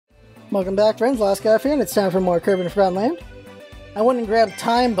Welcome back, friends. Last guy here, and it's time for more Kirby in the Forgotten Land. I went and grabbed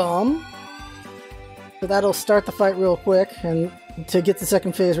Time Bomb, so that'll start the fight real quick, and to get the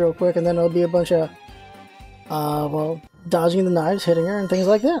second phase real quick, and then it'll be a bunch of, well, dodging the knives, hitting her, and things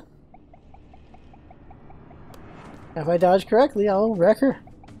like that. If I dodge correctly, I'll wreck her.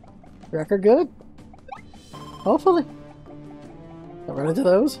 Wreck her good. Hopefully. I'll run into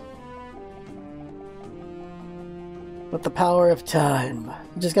those. With the power of time.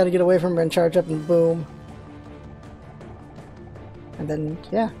 You just gotta get away from her and charge up and boom. And then,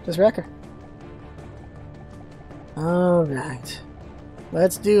 yeah, just wreck her. Alright.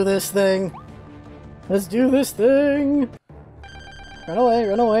 Let's do this thing. Let's do this thing! Run away,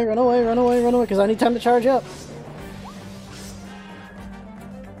 run away, run away, run away, run away, because I need time to charge up.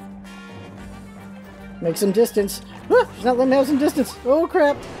 Make some distance. Ah, she's not letting me have some distance. Oh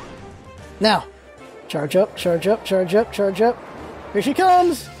crap. Now. Charge up, charge up, charge up, charge up. Here she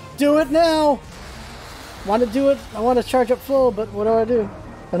comes! Do it now! Want to do it? I want to charge up full, but what do?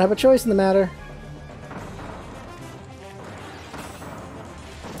 Don't have a choice in the matter.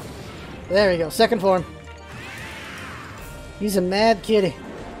 There we go, second form. He's a mad kitty.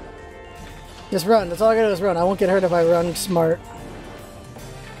 Just run, that's all I gotta do is run. I won't get hurt if I run smart.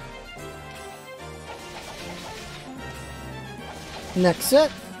 Next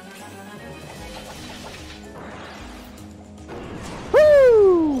set.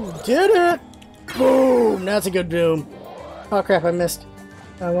 Woo! Did it! Boom! That's a good boom. Oh crap, I missed.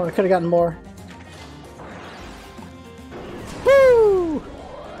 I could have gotten more. Woo!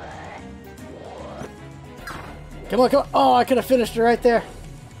 Come on, come on. Oh, I could have finished her right there.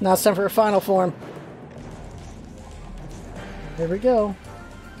 Now it's time for her final form. Here we go.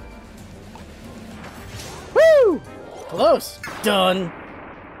 Woo! Close. Done.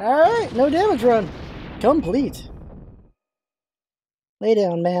 Alright, no damage run. Complete. Lay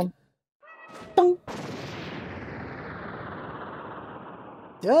down, ma'am.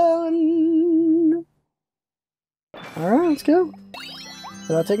 Done. Alright, let's go.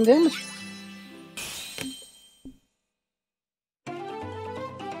 Without taking damage.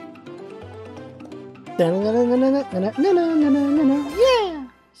 Yeah!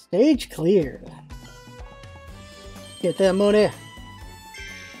 Stage cleared. Get that money.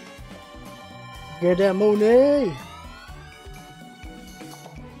 Get that money.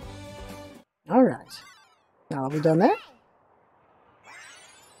 Alright. Now have we done that?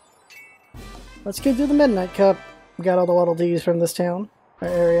 Let's go do the Midnight Cup. We got all the Waddle Dees from this town, or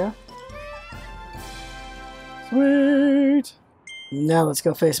area. Sweet! Now let's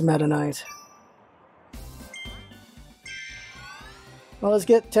go face Meta Knight. Well, let's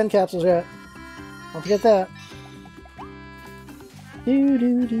get 10 capsules right. Don't forget that. Do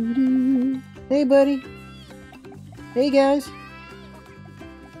do do do. Hey, buddy. Hey, guys.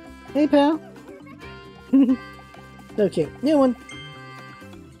 Hey, pal. So cute. New one.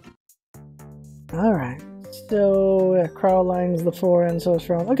 Alright. So, Crowline's the 4 and so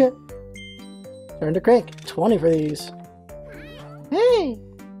strong. Okay. Turn to crank. 20 for these. Hey!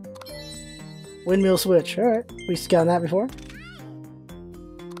 Windmill switch. Alright. We've gotten that before.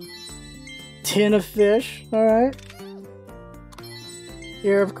 Tin of fish. Alright.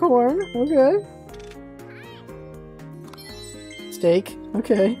 Ear of corn. Okay. Steak.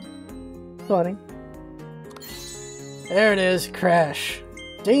 Okay. Funny. There it is. Crash.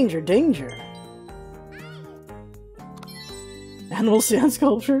 Danger, danger. Animal sand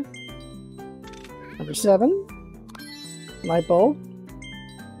sculpture. Number 7. Light bulb.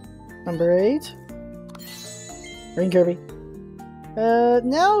 Number 8. Ring Kirby.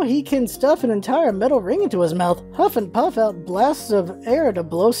 Now he can stuff an entire metal ring into his mouth, huff and puff out blasts of air to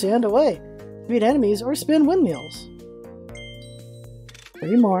blow sand away, beat enemies, or spin windmills.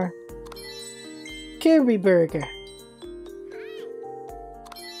 3 more. Kirby Burger.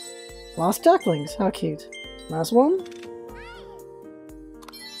 Lost ducklings, how cute. Last one.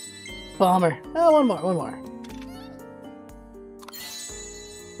 Bomber. Oh, one more.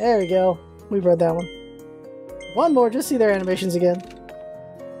 There we go. We read that one. One more, just see their animations again.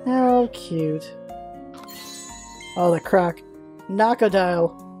 How cute. Oh, the croc.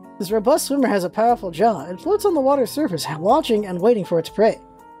 Knockodile. This robust swimmer has a powerful jaw. It floats on the water's surface, watching and waiting for its prey.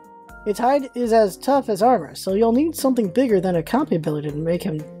 Its hide is as tough as armor, so you'll need something bigger than a copy ability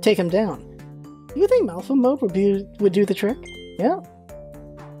to take him down. Do you think Malfa mode would do the trick? Yeah.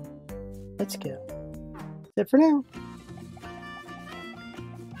 Let's go. That's it for now.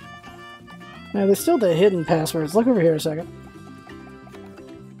 Now, there's still the hidden passwords. Look over here a second.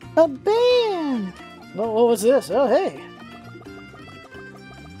 A band! What was this? Oh, hey!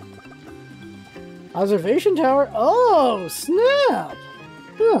 Observation tower? Oh, snap!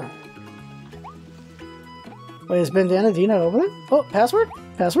 Huh. Wait, is Bandana D not over there? Oh, password?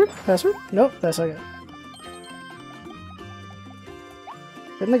 Password? Password? Nope, that's okay.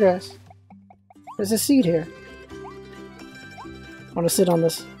 Get in the grass. There's a seat here. I want to sit on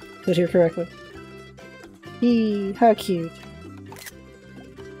this. Sit here correctly. Eee, how cute.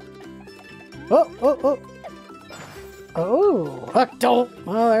 Oh, oh, oh! Oh, huck, don't!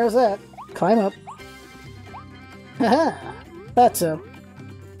 Well, there's that. Climb up. Haha! That's so.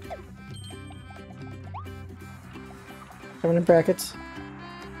 Permanent brackets.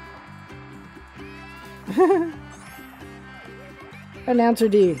 Announcer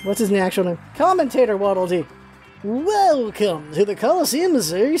D. What's his actual name? Commentator Waddle D. Welcome to the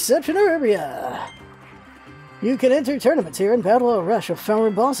Coliseum's reception area. You can enter tournaments here and battle a rush of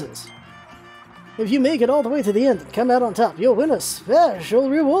former bosses. If you make it all the way to the end and come out on top, you'll win a special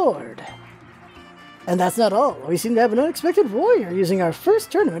reward. And that's not all. We seem to have an unexpected warrior using our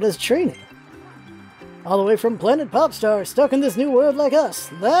first tournament as training. All the way from Planet Popstar, stuck in this new world like us.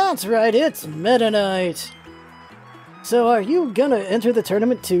 That's right, it's Meta Knight. So are you gonna enter the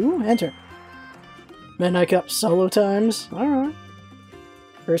tournament too? Enter. Meta Knight Cup solo times. Alright.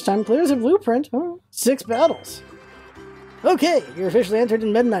 First time players of Blueprint. Oh, 6 battles. Okay, you're officially entered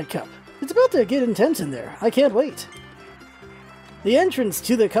in Meta Knight Cup. It's about to get intense in there. I can't wait. The entrance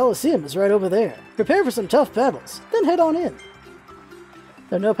to the Coliseum is right over there. Prepare for some tough battles, then head on in.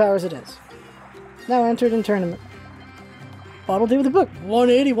 There are no powers it is. Now entered in tournament. Bottle D with the book.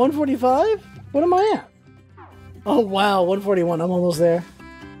 180, 145? What am I at? Oh wow, 141. I'm almost there.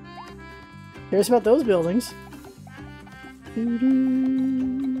 Curious about those buildings.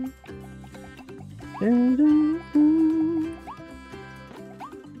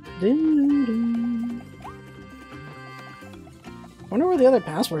 Wonder where the other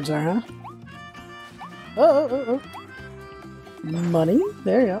passwords are, huh? Oh. Money.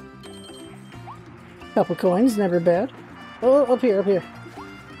 There you go. Couple coins, never bad. Oh, up here, up here.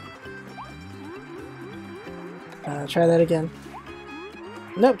 Try that again.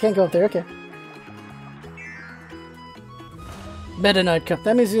 Nope, can't go up there, okay. Meta Knight Cup.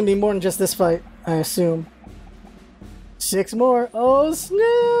 That means it's gonna be more than just this fight, I assume. 6 more. Oh,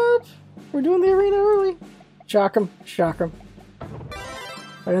 snap! We're doing the arena early. Shock 'em, shock 'em.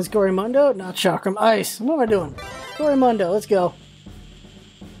 Right, it's Gorimundo? Not shock 'em. Ice. What am I doing? Gorimundo, let's go.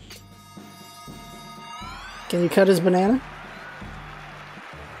 Can you cut his banana?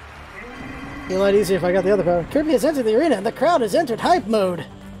 It'd be a lot easier if I got the other power. Kirby has entered the arena and the crowd has entered hype mode.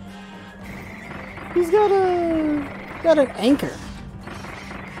 He's got an anchor.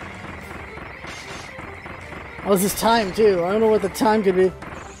 Oh, this is time too. I don't know what the time could be.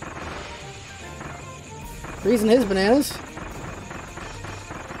 Freezing his bananas.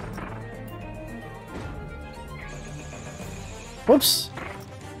 Whoops.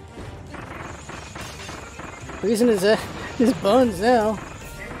 Freezing his buns now.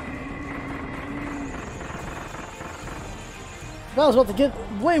 Battle's about to get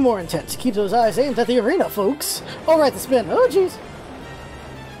way more intense. Keep those eyes aimed at the arena, folks. Alright, the spin. Oh, jeez.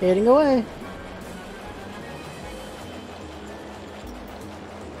 Fading away.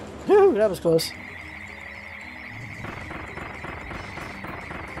 Whew, that was close.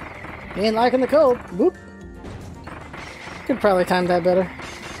 Ain't liking the cold. Whoop. Could probably time that better.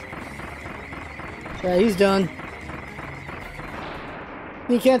 Yeah, he's done.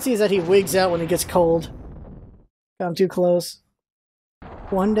 You can't see is that he wigs out when he gets cold. Got him too close.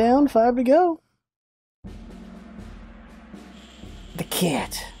 1 down, 5 to go. The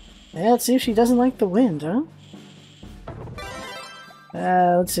cat. Yeah, let's see if she doesn't like the wind, huh?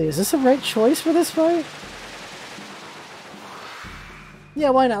 Let's see. Is this the right choice for this fight?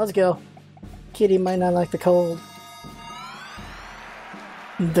 Yeah, why not? Let's go. Kitty might not like the cold.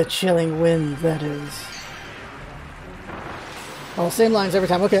 The chilling wind, that is. Oh, same lines every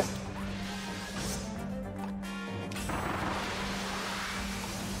time. Okay.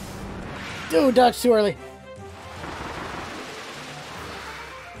 Dude, dodge too early.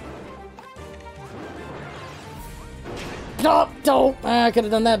 No, don't. I could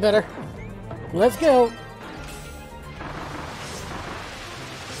have done that better. Let's go.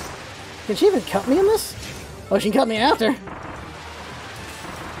 Can she even cut me in this? Oh, she can cut me after.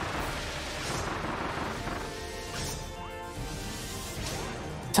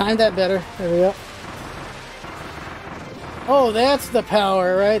 Timed that better. There we go. Oh, that's the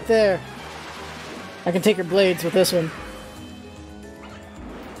power right there. I can take her blades with this one.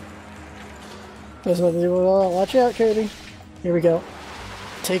 That's what they do. Watch out, Kirby. Here we go.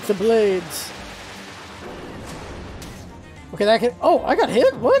 Take the blades. Okay, that could. Oh, I got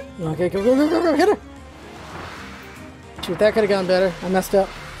hit? What? Okay, go, hit her. Shoot, that could have gone better. I messed up.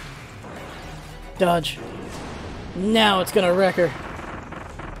 Dodge. Now it's gonna wreck her.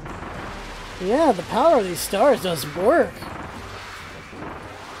 Yeah, the power of these stars does work.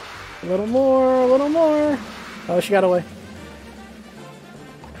 A little more, a little more. Oh, she got away.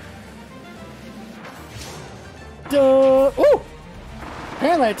 Duh! Ooh!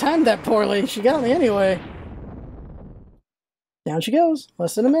 Apparently I timed that poorly. She got me anyway. Down she goes.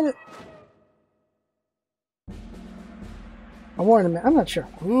 Less than a minute. Or more than a minute. I'm not sure.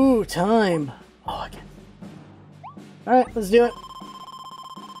 Ooh, time. Oh, again. Alright, let's do it.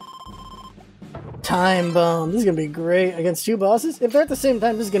 Time bomb. This is gonna be great against two bosses. If they're at the same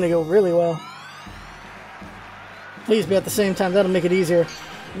time, this is gonna go really well. Please be at the same time. That'll make it easier.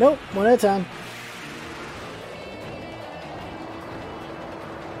 Nope, one at a time.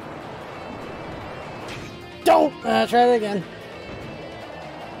 Don't! Try it again.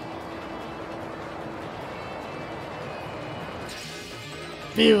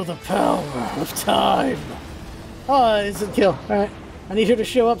 Feel the power of time. Oh, it's a kill. Alright. I need her to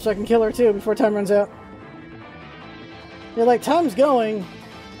show up so I can kill her too before time runs out. You're like, time's going.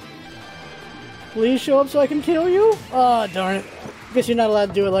 Please show up so I can kill you? Ah, oh, darn it. Guess you're not allowed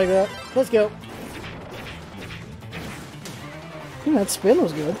to do it like that. Let's go. That spin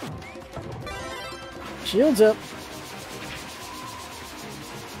was good. Shields up.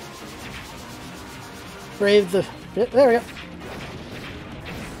 Brave the... There we go.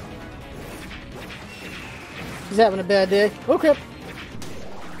 He's having a bad day. Oh crap.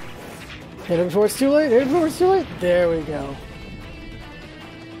 Hit him before it's too late. Hit him before it's too late. There we go.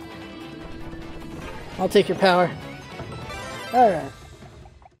 I'll take your power. Alright.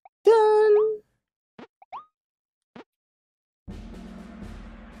 Done!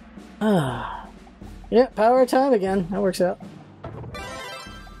 Ah. Yeah, power time again. That works out.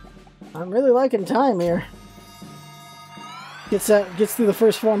 I'm really liking time here. Gets through the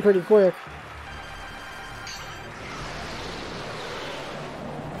first form pretty quick.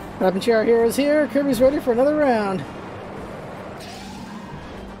 Rapid our heroes here. Kirby's ready for another round.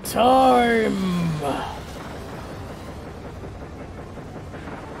 Time!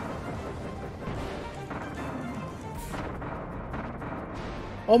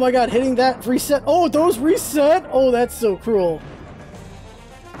 Oh my god, hitting that reset. Oh, those reset? Oh, that's so cruel.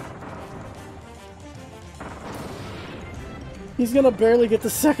 He's gonna barely get the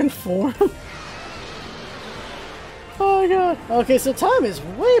second form. Oh my god. Okay, so time is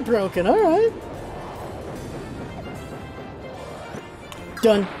way broken. Alright.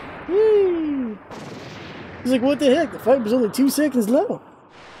 Done. Yay. He's like, what the heck? The fight was only 2 seconds long.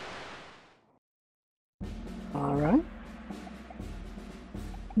 Alright.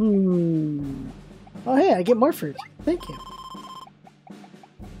 Oh, hey, I get more fruit. Thank you.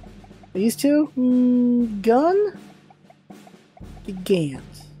 These two? Gun? Gigant.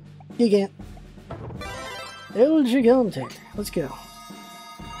 Gigant. El Gigante. Let's go.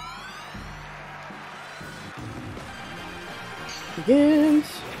 Gigant.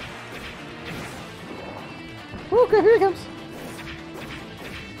 Oh, okay, here he comes.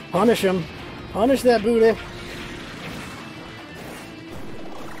 Punish him. Punish that booty.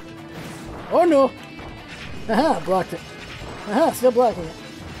 Oh no! Aha, blocked it. Aha, still blocking it.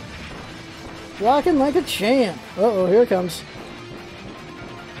 Blocking like a champ. Uh-oh, here it comes.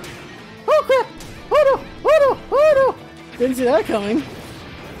 Oh crap! Oh no! Oh no! Oh no! Didn't see that coming.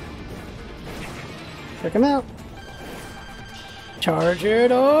 Check him out. Charge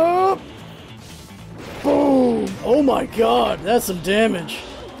it up! Boom! Oh my god, that's some damage.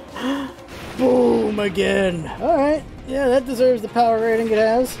 Boom again. Alright, yeah, that deserves the power rating it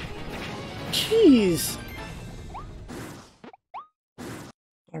has. Jeez.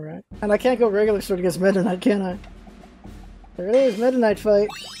 Alright. And I can't go regular sword against Meta Knight, can I? There it is, Meta Knight fight.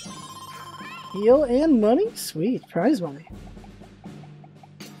 Heal and money? Sweet, prize money.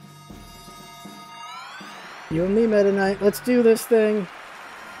 You and me, Meta Knight. Let's do this thing.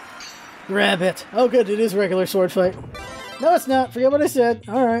 Grab it. Oh good, it is regular sword fight. No, it's not. Forget what I said.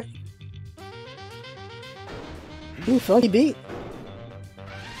 Alright. Ooh, funky beat.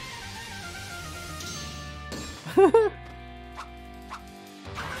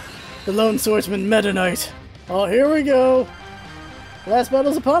 The Lone Swordsman Meta Knight. Oh, here we go. Last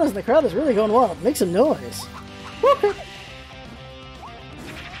battle's upon us, and the crowd is really going wild. Make some noise. Okay.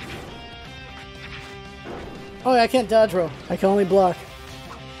 Oh, I can't dodge roll. I can only block.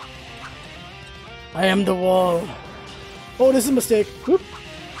 I am the wall. Oh, this is a mistake. Whoop.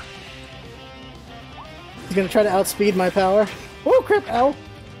 He's gonna try to outspeed my power. Oh, crap! Ow!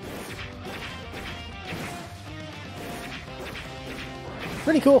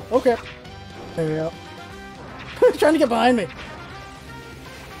 Pretty cool. Okay. There we go. He's trying to get behind me.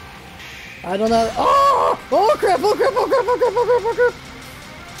 I don't know. Oh! Oh crap! Oh crap! Oh crap! Oh crap! Oh crap! Oh crap!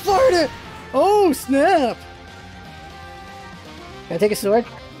 Fired it! Oh snap! Can I take a sword?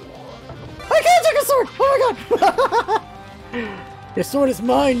 I can't take a sword! Oh my god! Your sword is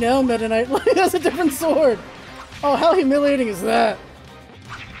mine now, Meta Knight. He has a different sword! Oh, how humiliating is that?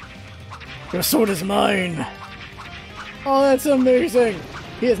 Your sword is mine. Oh, that's amazing!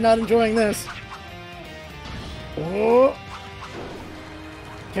 He is not enjoying this. Oh!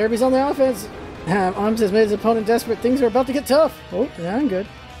 Kirby's on the offense. Arms has made his opponent desperate. Things are about to get tough. Oh, yeah, I'm good.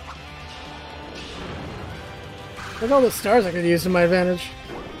 Look at all the stars I could use to my advantage.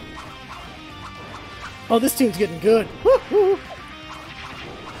 Oh, this team's getting good. Woo!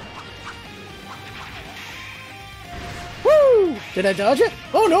 Woo! Did I dodge it?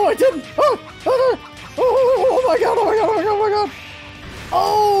 Oh no, I didn't! Oh my god, oh my god, oh my god, oh my god!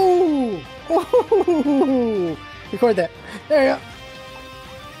 Oh! Oh! Record that. There you go.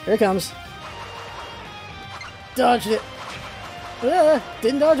 Here it comes. Dodged it.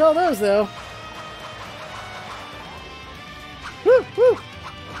 Didn't dodge all those though. Woo! Woo!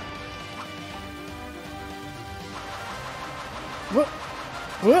 What?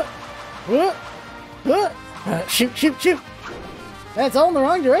 What? What? What? Shoot! Shoot! Shoot! That's all in the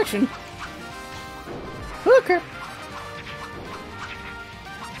wrong direction. Okay.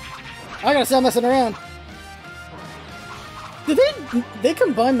 I gotta stop messing around. Did they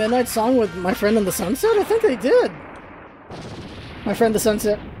combine Midnight's song with My Friend in the Sunset? I think they did. My Friend the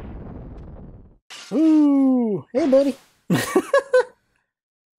Sunset. Ooh, hey buddy.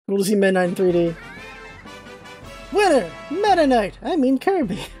 Cool to see Midnight in 3D. Winner! Meta Knight! I mean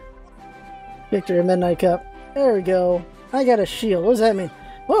Kirby. Victory of Midnight Cup. There we go. I got a shield. What does that mean?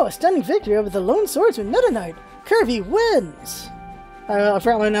 Whoa, a stunning victory over the lone swordsman Meta Knight. Kirby wins! I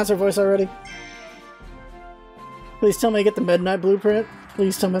forgot my announcer voice already. Please tell me I get the Midnight blueprint.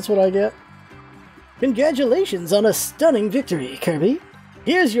 Please tell me that's what I get. Congratulations on a stunning victory, Kirby.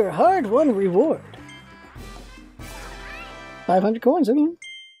 Here's your hard-won reward. 500 coins, okay.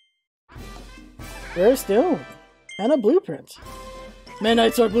 Rare stone. And a blueprint.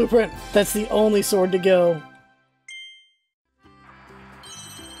 Midnight Sword blueprint. That's the only sword to go.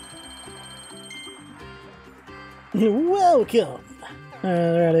 Welcome.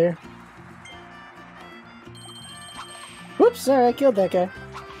 They're out of here. Whoops, sorry, I killed that guy.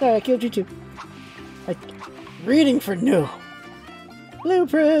 Sorry, I killed you too. Reading for new.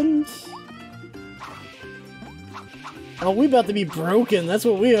 Blueprint. Oh, we about to be broken. That's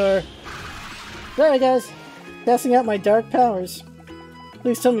what we are. Sorry, guys. Testing out my dark powers.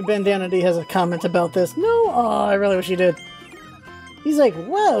 Please tell me Bandana D has a comment about this. No? Oh, I really wish he did. He's like,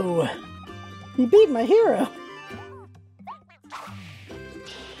 whoa! He beat my hero!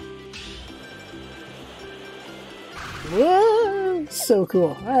 Whoa! So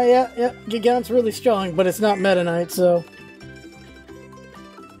cool. Alright, yeah. Gigant's really strong, but it's not Meta Knight, so...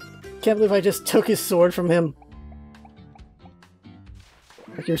 Can't believe I just took his sword from him.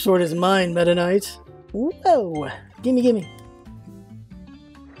 Like, your sword is mine, Meta Knight. Whoa! Gimme, gimme.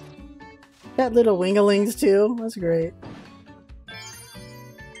 Got little wingalings too. That's great.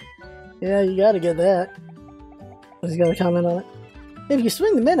 Yeah, you gotta get that. He's got a comment on it. If you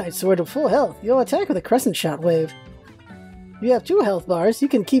swing the Midnight Sword to full health, you'll attack with a Crescent Shot wave. If you have 2 health bars, you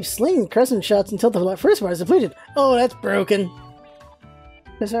can keep slinging Crescent Shots until the first bar is depleted. Oh, that's broken.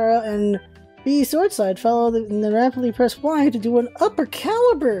 Press R and B sword side, follow and then rapidly press Y to do an upper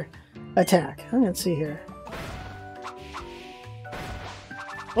caliber attack. Let's see here.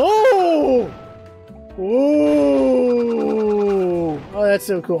 Oh! Ooh! Oh, that's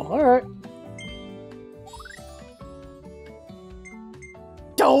so cool. Alright.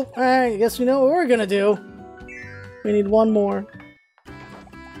 Dope! Alright, I guess we know what we're gonna do. We need one more.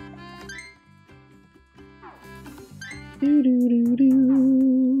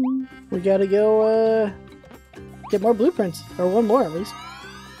 We gotta go, get more blueprints. Or one more, at least.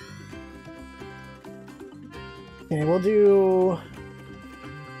 Okay, we'll do...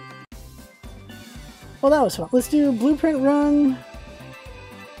 Well, that was fun. Let's do blueprint run.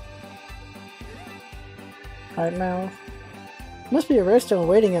 Alright, now. Must be a rare stone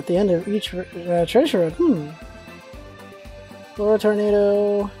waiting at the end of each treasure road. Flora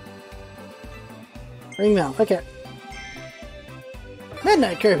Tornado. Ring Mount. Okay.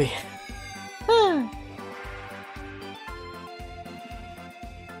 Midnight Kirby.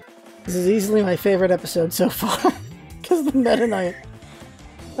 This is easily my favorite episode so far. Because of the Meta Knight.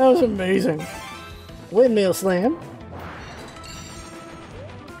 That was amazing. Windmill Slam.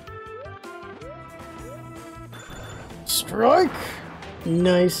 Strike!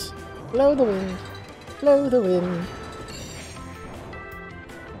 Nice. Blow the wind. Blow the wind.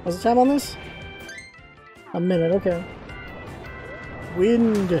 What's the time on this? A minute, okay.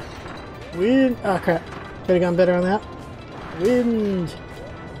 Wind. Wind. Oh, crap. Could have gone better on that. Wind.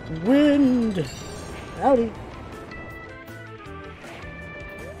 Wind. Howdy.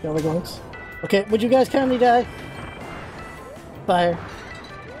 The other gonks. Okay, would you guys kindly die? Fire.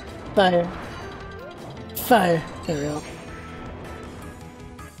 Fire. Fire. There we go.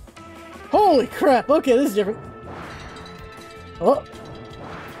 Holy crap! Okay, this is different. Oh.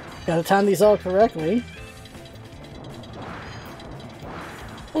 Gotta time these all correctly.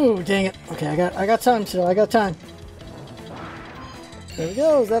 Ooh, dang it. Okay, I got time still. I got time. There we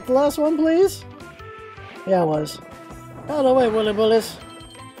go. Is that the last one, please? Yeah, it was. Out of the way, Willy Bullies.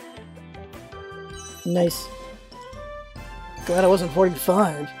 Nice. Glad I wasn't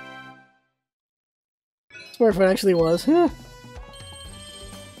 45. I swear if it actually was. Huh.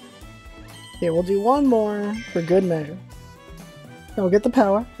 Okay, we'll do one more for good measure. Then we'll get the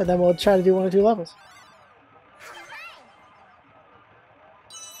power, and then we'll try to do 1 or 2 levels.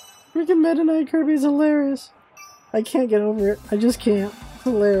 Freaking Meta Knight Kirby is hilarious. I can't get over it. I just can't. It's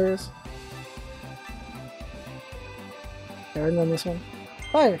hilarious. Alright, and then this one.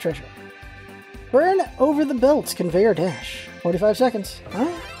 Fire treasure. Burn over the belts conveyor dash. 45 seconds.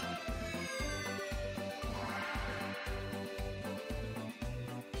 Alright.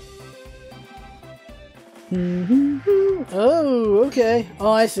 Oh, okay.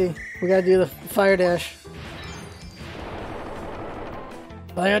 Oh, I see. We gotta do the fire dash.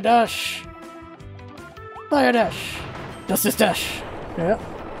 Fire dash! Fire dash! Justice dash! Yep.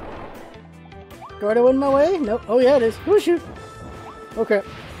 Gordo in my way? Nope. Oh yeah, it is. Oh shoot! Oh crap.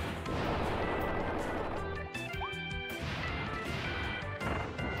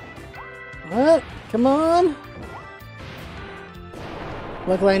 What? Come on!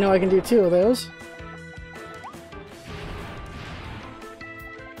 Luckily I know I can do 2 of those.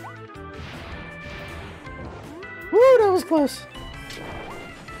 Woo, that was close!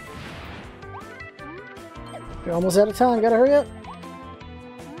 You're almost out of time, gotta hurry up!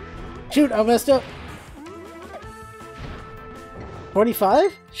 Shoot, I messed up!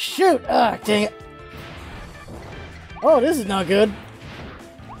 45? Shoot! Ah, dang it! Oh, this is not good!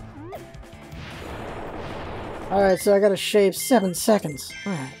 Alright, so I gotta shave 7 seconds.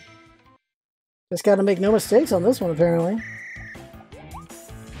 Alright. Just gotta make no mistakes on this one, apparently.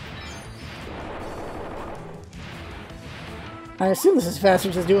 I assume this is faster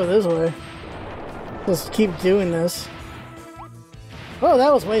just do it this way. Just keep doing this. Oh,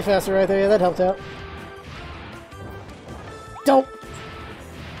 that was way faster right there. Yeah, that helped out. Don't!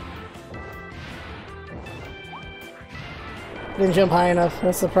 Didn't jump high enough.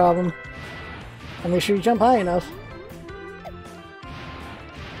 That's the problem. And make sure you jump high enough.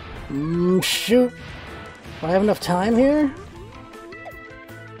 Shoot! Do I have enough time here?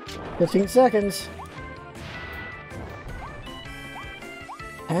 15 seconds.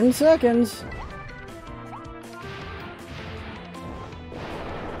 10 seconds.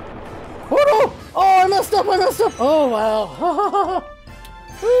 Oh no! Oh, I messed up! I messed up! Oh wow!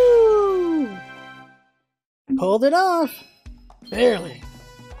 Woo! Pulled it off! Barely.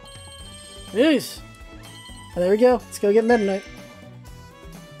 Jeez! Oh, there we go. Let's go get Meta Knight.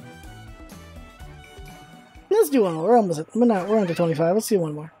 Let's do one more. We're almost at midnight. We're on to 25. Let's do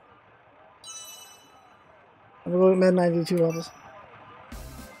one more. I'm going to Meta Knight and do 2 levels.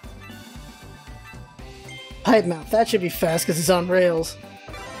 Pipe mouth. That should be fast because it's on rails.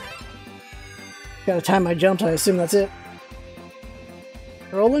 Gotta time my jumps. I assume that's it.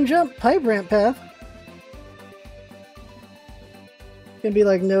 Roll and jump. Pipe ramp path. Gonna be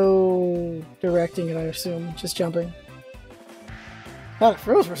like no directing it, I assume. Just jumping. Oh, it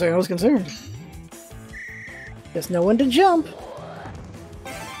froze for a second. I was concerned. Guess no one to jump.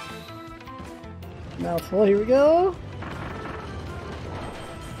 Mouthful. Here we go.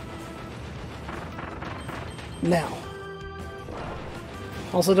 Now.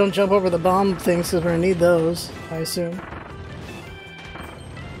 Also, don't jump over the bomb things because we're gonna need those, I assume.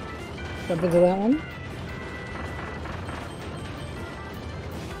 Jump into that one.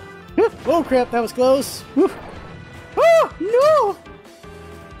 Oh crap, that was close! Oh, no!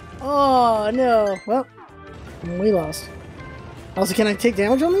 Oh, no. Well, we lost. Also, can I take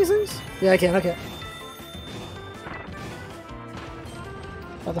damage on these things? Yeah, I can, okay.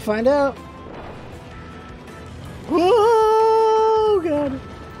 About to find out. Oh, God.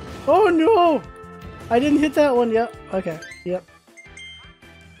 Oh, no! I didn't hit that one yet. Okay, yep.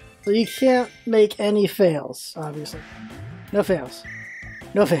 So you can't make any fails, obviously. No fails.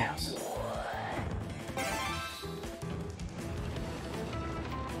 No fails.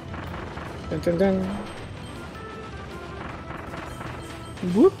 Dun, dun, dun.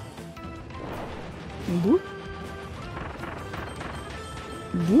 Whoop. Whoop.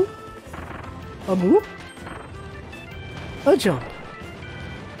 Whoop. A whoop. A jump.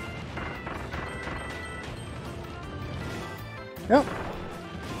 Yep.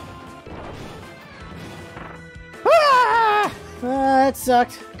 Ah! That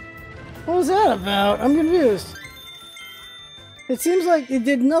sucked. What was that about? I'm confused. It seems like it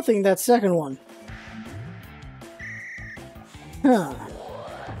did nothing, that second one. Huh.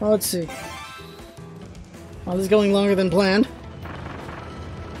 Well, let's see. Well, this is going longer than planned.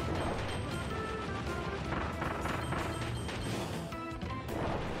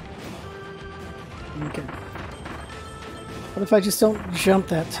 Okay. What if I just don't jump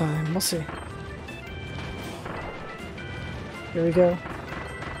that time? We'll see. Here we go.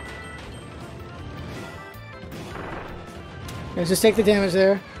 Let's just take the damage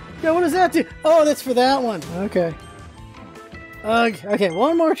there. Yeah, what does that do? Oh, that's for that one. Okay. Ugh. Okay,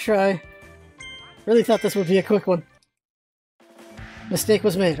 one more try. Really thought this would be a quick one. Mistake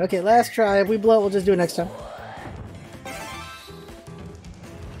was made. Okay, last try. If we blow it, we'll just do it next time.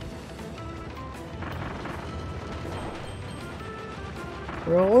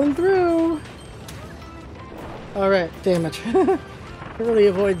 Rolling through. Alright, damage. Really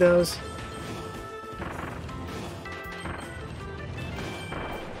avoid those.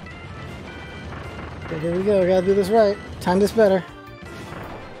 Okay, here we go. Gotta do this right. Time this better.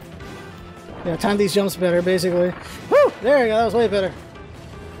 Yeah, time these jumps better, basically. Woo! There we go. That was way better.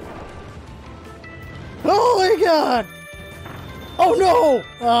 Oh my god! Oh no!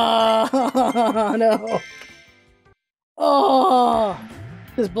 Ah, no. Oh!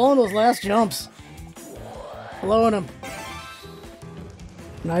 Just blowing those last jumps. Blowing them.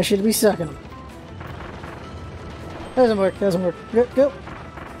 And I should be sucking them. Doesn't work. Doesn't work. Go, go.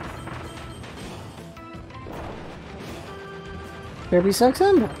 Kirby sucks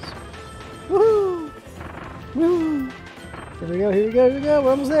sometimes. Woohoo! Woo! Here we go, here we go, here we go. We're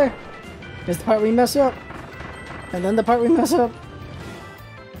almost there. Here's the part we mess up. And then the part we mess up.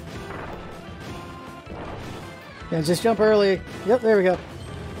 Yeah, just jump early. Yep, there we go.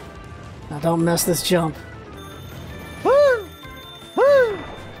 Now don't mess this jump. Woo! Woo!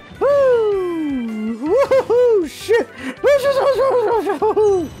 Woo! Woohoo! Shit!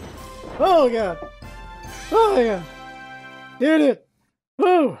 Oh god! Oh my god! Did it!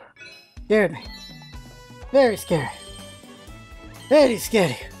 Woo! Scared me. Very scary. Very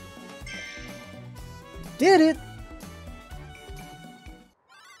scary. Did it!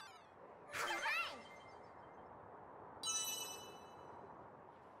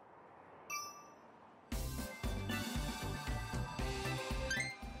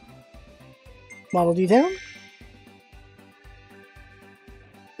 Model detail?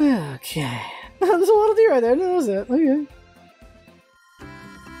 Okay. There's a Model D right there. I didn't know that. Okay.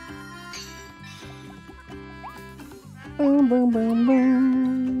 Boom, boom, boom,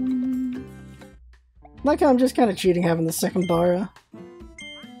 boom. Like how I'm just kind of cheating having the second bar.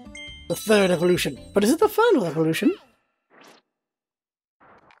 The third evolution. But is it the final evolution?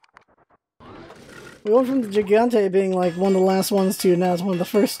 We went from the Gigante being like one of the last ones to now it's one of the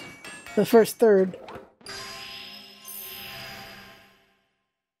first third.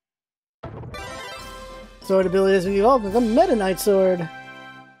 Sword ability has been evolved with a Meta Knight sword.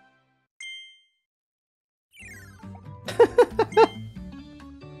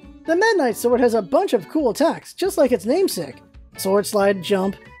 The Meta Knight sword has a bunch of cool attacks, just like its namesake. Sword, slide,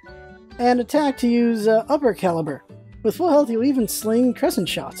 jump, and attack to use upper caliber. With full health, you'll even sling crescent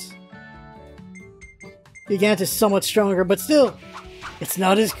shots. Gigant is somewhat stronger, but still, it's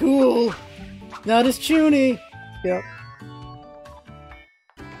not as cool. Not as chuny. Yep.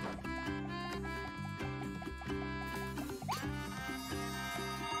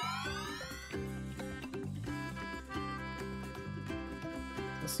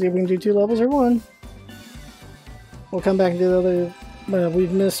 Let's see if we can do 2 levels or 1. We'll come back and do the other.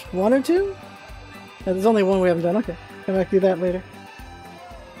 We've missed 1 or 2? No, there's only 1 we haven't done. Okay. Come back and do that later.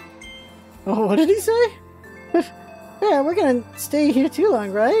 Oh, what did he say? Yeah, we're gonna stay here too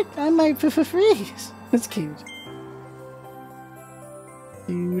long, right? I might freeze. That's cute.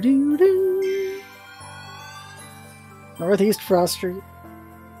 Doo-doo-doo. Northeast Frost Street.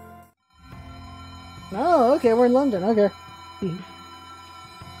 Oh, okay, we're in London. Okay.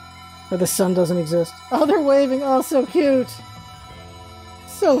 Where the sun doesn't exist. Oh, they're waving. Oh, so cute.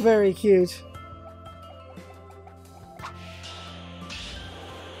 So very cute.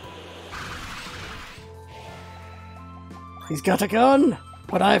 He's got a gun,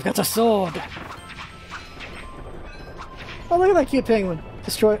 but I've got a sword. Oh, look at that cute penguin.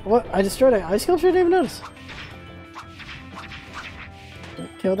 Destroy what? I destroyed an ice sculpture? I didn't even notice.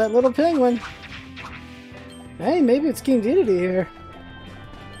 Kill that little penguin. Hey, maybe it's King Dedede here.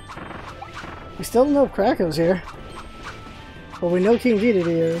 We still don't know if Krako's here. Well, we know King Dedede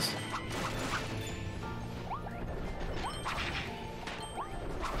is.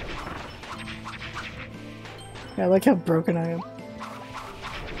 I like how broken I am.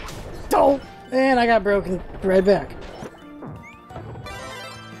 Oh! And I got broken right back.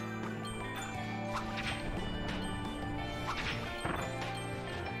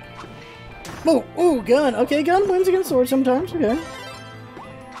 Oh, ooh, gun. Okay, gun wins against sword sometimes. Okay.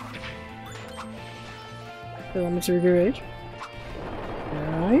 Elementary rage.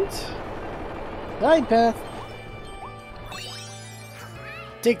 Alright. Side path.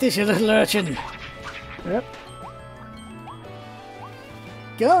 Take this, you little urchin. Yep.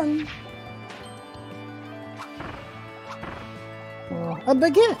 Gun. Oh, a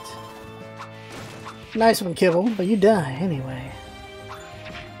baguette. Nice one, Kibble, but you die anyway.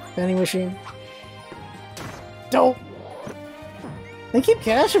 Vending machine. Dope. They keep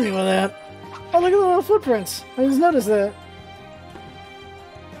catching me with that. Oh, look at the little footprints. I just noticed that.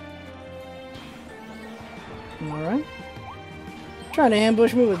 Alright. Trying to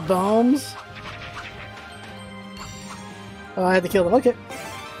ambush me with bombs. Oh, I had to kill them. Okay.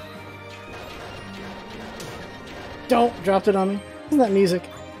 Don't! Dropped it on me. Isn't that music?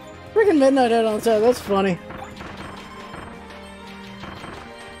 Freaking Midnight Head on the side. That's funny.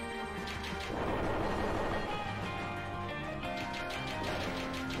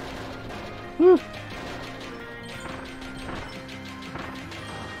 Whew.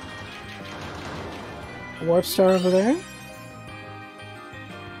 Warp Star over there.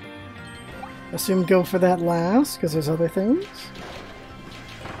 Assume go for that last, because there's other things.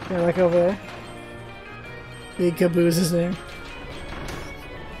 Yeah, like over there. Big Caboose is there.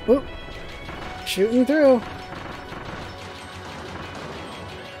 Whoop! Shooting through.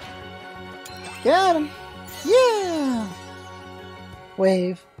 Got him! Yeah!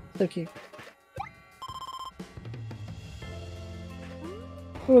 Wave. So cute.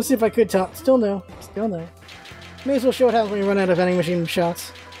 We'll see if I could top. Still no. Still no. May as well show what happens when you run out of vending machine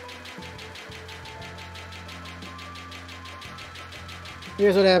shots.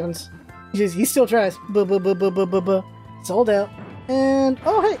 Here's what happens. He still tries. Sold out. And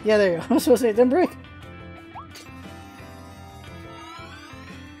oh hey, yeah, there you go. I was supposed to say it didn't break.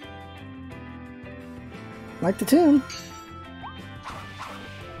 Like the tune.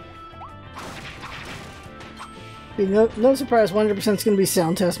 No surprise, 100% is going to be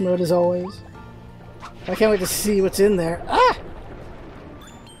sound test mode as always. I can't wait to see what's in there. Ah!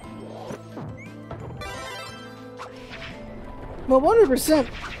 Well, 100%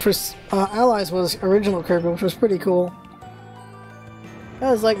 for Allies was original Kirby, which was pretty cool. That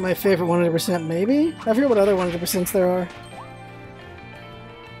was like my favorite 100% maybe? I forget what other 100%s there are.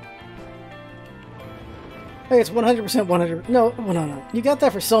 Hey, it's 100% 100. No. You got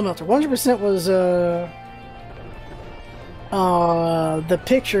that for Soul Melter. 100% was the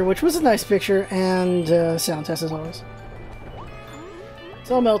picture, which was a nice picture, and sound test as always.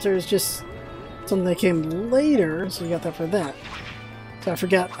 Soul Melter is just something that came later, so you got that for that. So I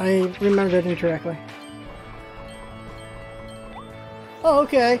forgot. I remembered it incorrectly. Oh,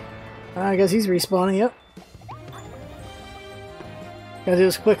 okay. I guess he's respawning. Yep. Gotta do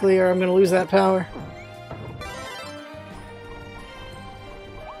this quickly, or I'm gonna lose that power.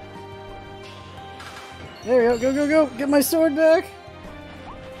 There we go, go! Get my sword back!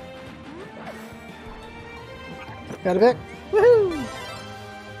 Got it back. Woohoo!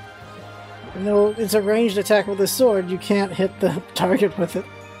 Even though it's a ranged attack with a sword, you can't hit the target with it.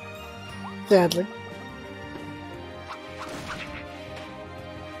 Sadly.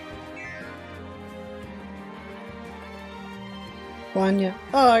 Vanya.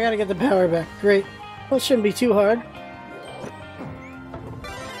 Oh, I gotta get the power back. Great. Well, it shouldn't be too hard.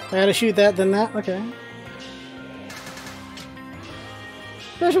 I gotta shoot that, then that? Okay.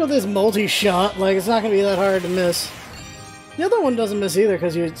 Especially with this multi-shot, like, it's not gonna be that hard to miss. The other one doesn't miss either,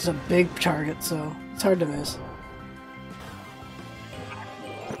 because it's a big target, so it's hard to miss.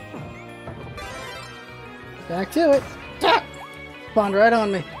 Back to it. Ah! Spawned right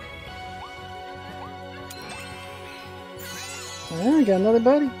on me. Yeah, I got another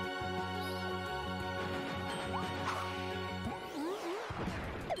buddy.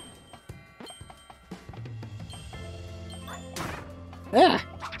 Ah!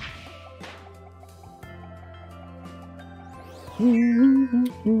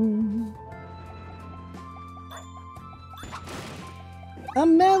 A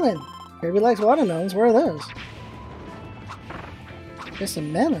melon! Kirby likes watermelons. Where are those? There's a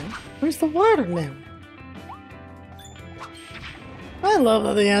melon? Where's the watermelon? I love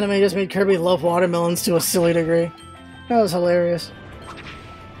that the anime just made Kirby love watermelons to a silly degree. That was hilarious.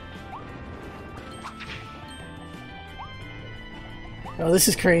 Oh, this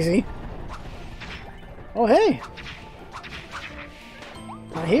is crazy. Oh, hey!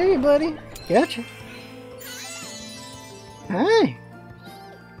 I hear you, buddy. Gotcha. Hi!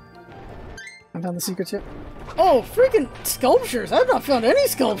 I found the secret tip. Oh, freaking sculptures! I've not found any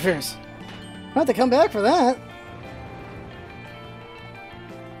sculptures! I'll have to come back for that.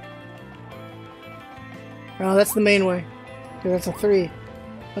 Oh, that's the main way. Okay, that's a 3.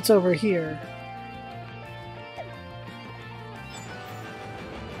 What's over here?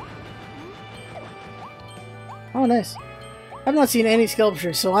 Oh, nice. I've not seen any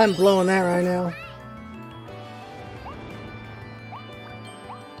sculptures, so I'm blowing that right now.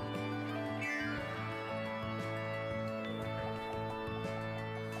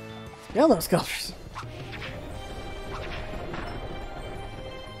 Yellow sculptures.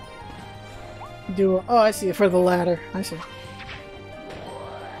 Do oh, I see it for the ladder. I see.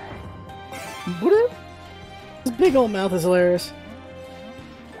 This big old mouth is hilarious.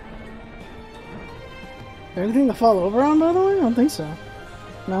 Anything to fall over on, by the way? I don't think so. No,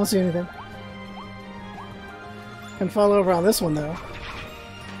 I don't see anything. Can fall over on this one, though.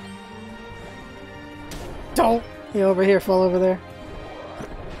 Don't! Yeah, over here, fall over there.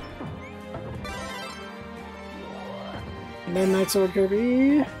 Midnight Sword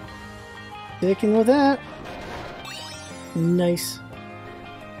Kirby. Sticking with that. Nice.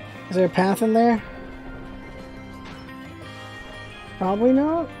 Is there a path in there? Probably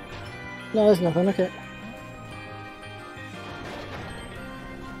not. No, there's nothing. Okay.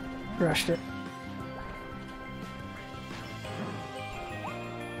 Rushed it.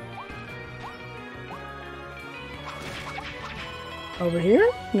 Over here?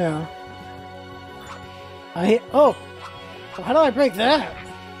 No. I hit. Oh! How do I break that?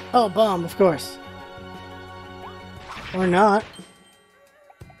 Oh, bomb, of course. Or not.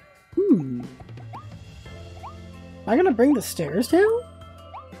 Am I gonna bring the stairs down?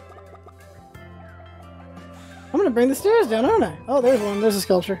 I'm gonna bring the stairs down, aren't I? Oh, there's one. There's a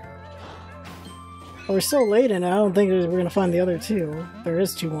sculpture. Oh, we're so late in it, I don't think we're gonna find the other 2. There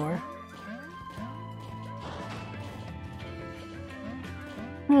is 2 more.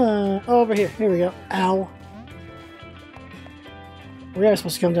 Oh, over here. Here we go. Ow. We are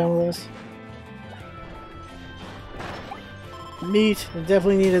supposed to come down with this. Meat. We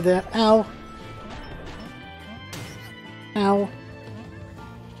definitely needed that. Ow. Ow.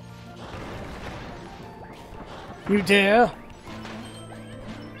 You dare?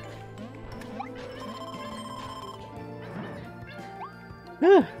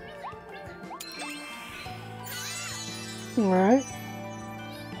 Alright.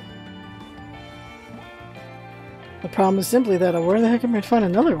 The problem is simply that where the heck am I to find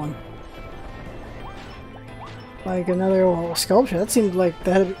another one? Like another sculpture? That seemed like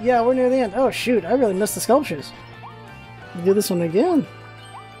that. Yeah, we're near the end. Oh shoot, I really missed the sculptures. We'll do this one again.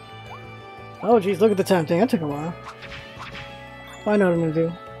 Oh geez, look at the time. Dang, that took a while. I know what I'm gonna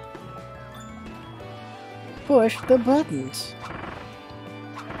do. Push the buttons.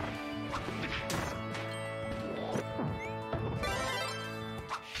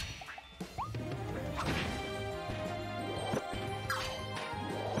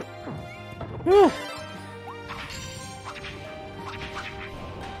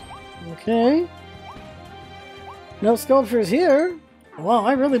 Okay. No sculptures here. Wow,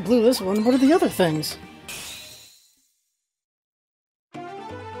 I really blew this one. What are the other things? Can't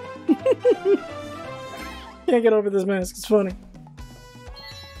get over this mask. It's funny.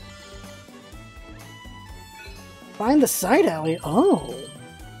 Find the side alley. Oh.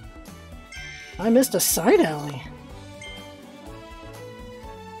 I missed a side alley.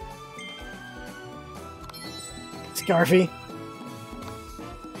 Scarfy.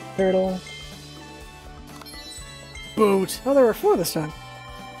 Turtle. Boot. Oh, there were 4 this time.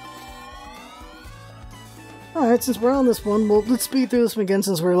 Alright, since we're on this one, let's speed through this one again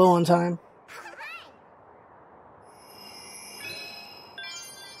since we're low on time.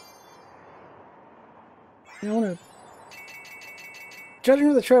 I wanna... Judging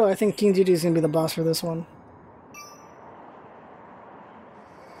from the trailer, I think King Gigi is gonna be the boss for this one.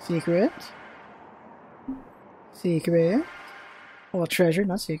 Secret. Secret. Well, treasure,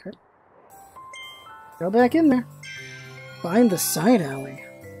 not secret. Go back in there. Find the side alley.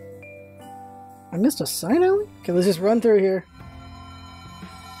 I missed a side alley? Okay, let's just run through here.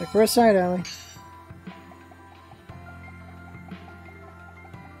 Look for a side alley.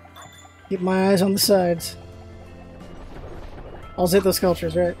 Keep my eyes on the sides. I'll hit those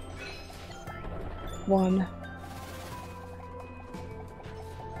sculptures, right? 1.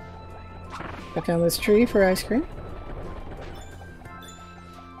 Cut down this tree for ice cream.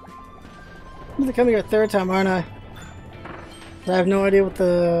 I'm gonna come here a third time, aren't I? I have no idea what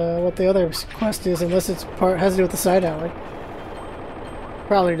the other quest is, unless it's has to do with the side alley.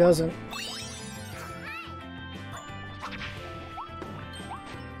 Probably doesn't.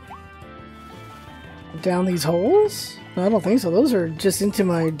 Down these holes? I don't think so. Those are just into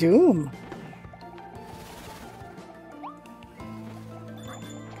my doom.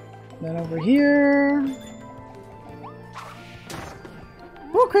 Then over here.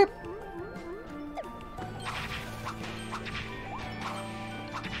 Oh crap!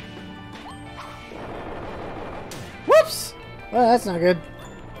 Whoops! Well, that's not good.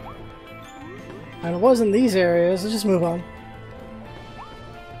 And it was in these areas. Let's just move on.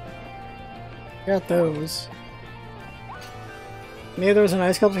 Got those. Maybe there was an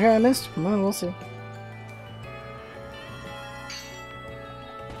ice sculpture here I missed? Come on, we'll see.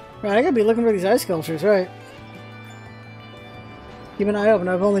 Right, I gotta be looking for these ice sculptures, right? Keep an eye open,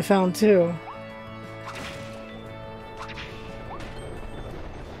 I've only found 2.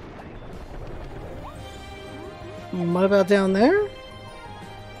 What about down there?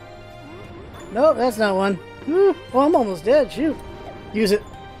 Nope, that's not one. Oh, I'm almost dead, shoot. Use it.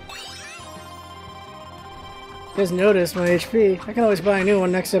 Just noticed my HP. I can always buy a new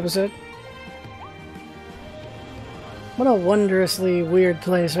one next episode. What a wondrously weird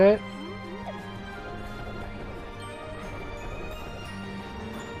place, right?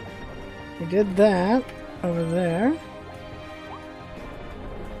 We did that over there.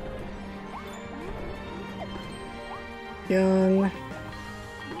 Young.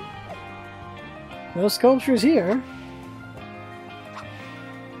 No sculptures here.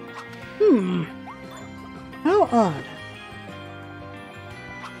 How odd.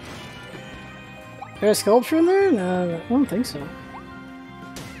 Is there a sculpture in there? No, I don't think so.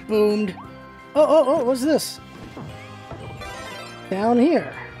 Boomed. Oh, what's this? Down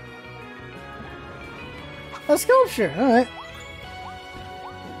here. A sculpture, alright.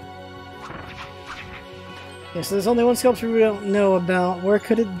 Yeah, so there's only one sculpture we don't know about. Where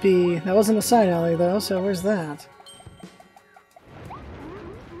could it be? That wasn't a side alley though, so where's that?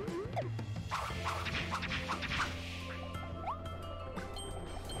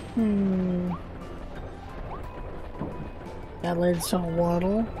 That leads to a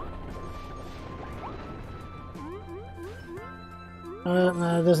waddle.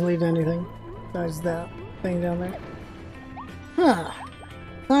 No, it doesn't lead to anything. Besides that thing down there. Huh.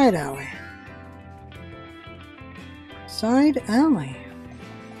 Side alley. Side alley.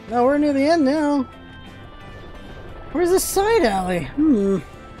 No, we're near the end now. Where's the side alley?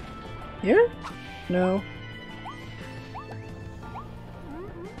 Here? No.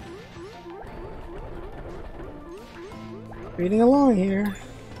 Reading along here.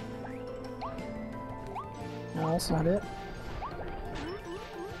 No, that's not it.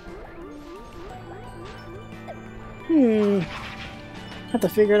 Have to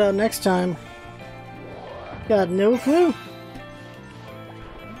figure it out next time. Got no clue.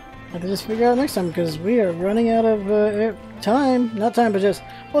 Have to just figure it out next time because we are running out of time. Not time, but just...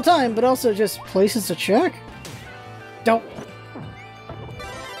 well, time, but also just places to check. Don't.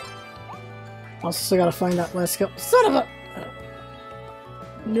 Also still gotta find that last skill. Son of a...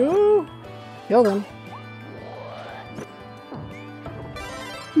 No! Kill them.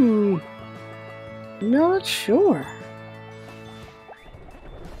 Not sure.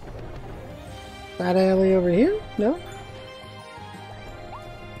 That alley over here? No?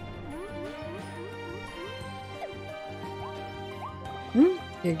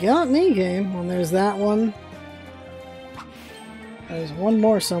 You got me, game. Well, there's that one. There's one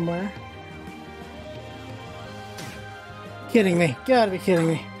more somewhere. Kidding me. Gotta be kidding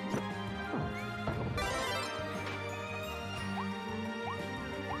me.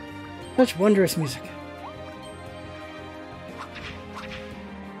 Such wondrous music.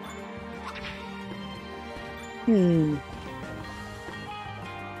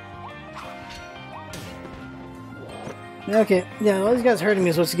 Okay, yeah, all these guys hurting me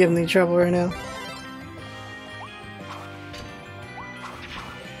is what's giving me trouble right now.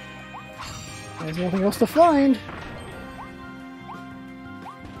 There's nothing else to find.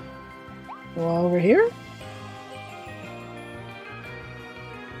 Well, over here?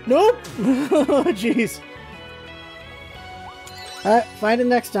 Nope! Oh, jeez. Alright, find it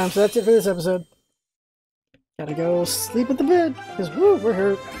next time, so that's it for this episode. Gotta go sleep at the bed, because woo, we're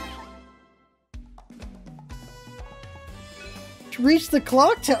hurt. Reach the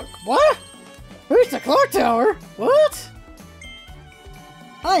clock tower. What? Reach the clock tower? What?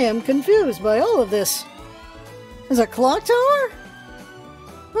 I am confused by all of this. There's a clock tower?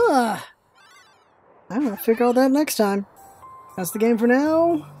 I'll figure all that next time. That's the game for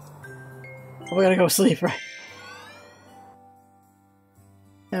now. Oh, we gotta go sleep, right?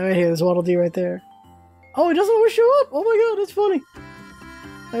 Yeah, right here, there's Waddle Dee right there. Oh, he doesn't always show up! Oh my god, that's funny!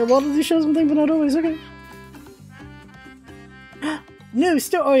 Waddle Dee shows something, but not always, okay. No,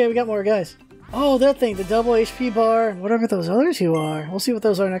 still. Oh yeah, we got more guys. Oh, that thing, the double HP bar, and whatever those other two are. We'll see what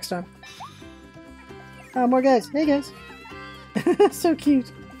those are next time. Oh, more guys. Hey guys. So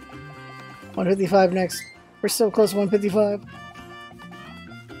cute. 155 next. We're so close to 155.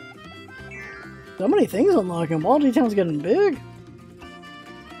 So many things unlocking. Waddle Dee Town's getting big.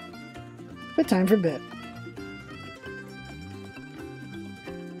 But time for bed.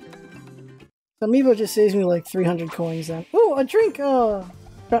 So Amiibo just saves me like 300 coins then. Oh, a drink! Oh,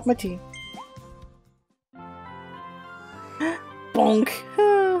 got my tea. Bonk!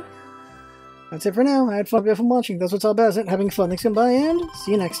 That's it for now. I had fun from watching. That's what's all about, isn't it? Having fun. Thanks and bye, and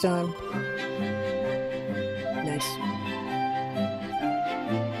see you next time. Nice.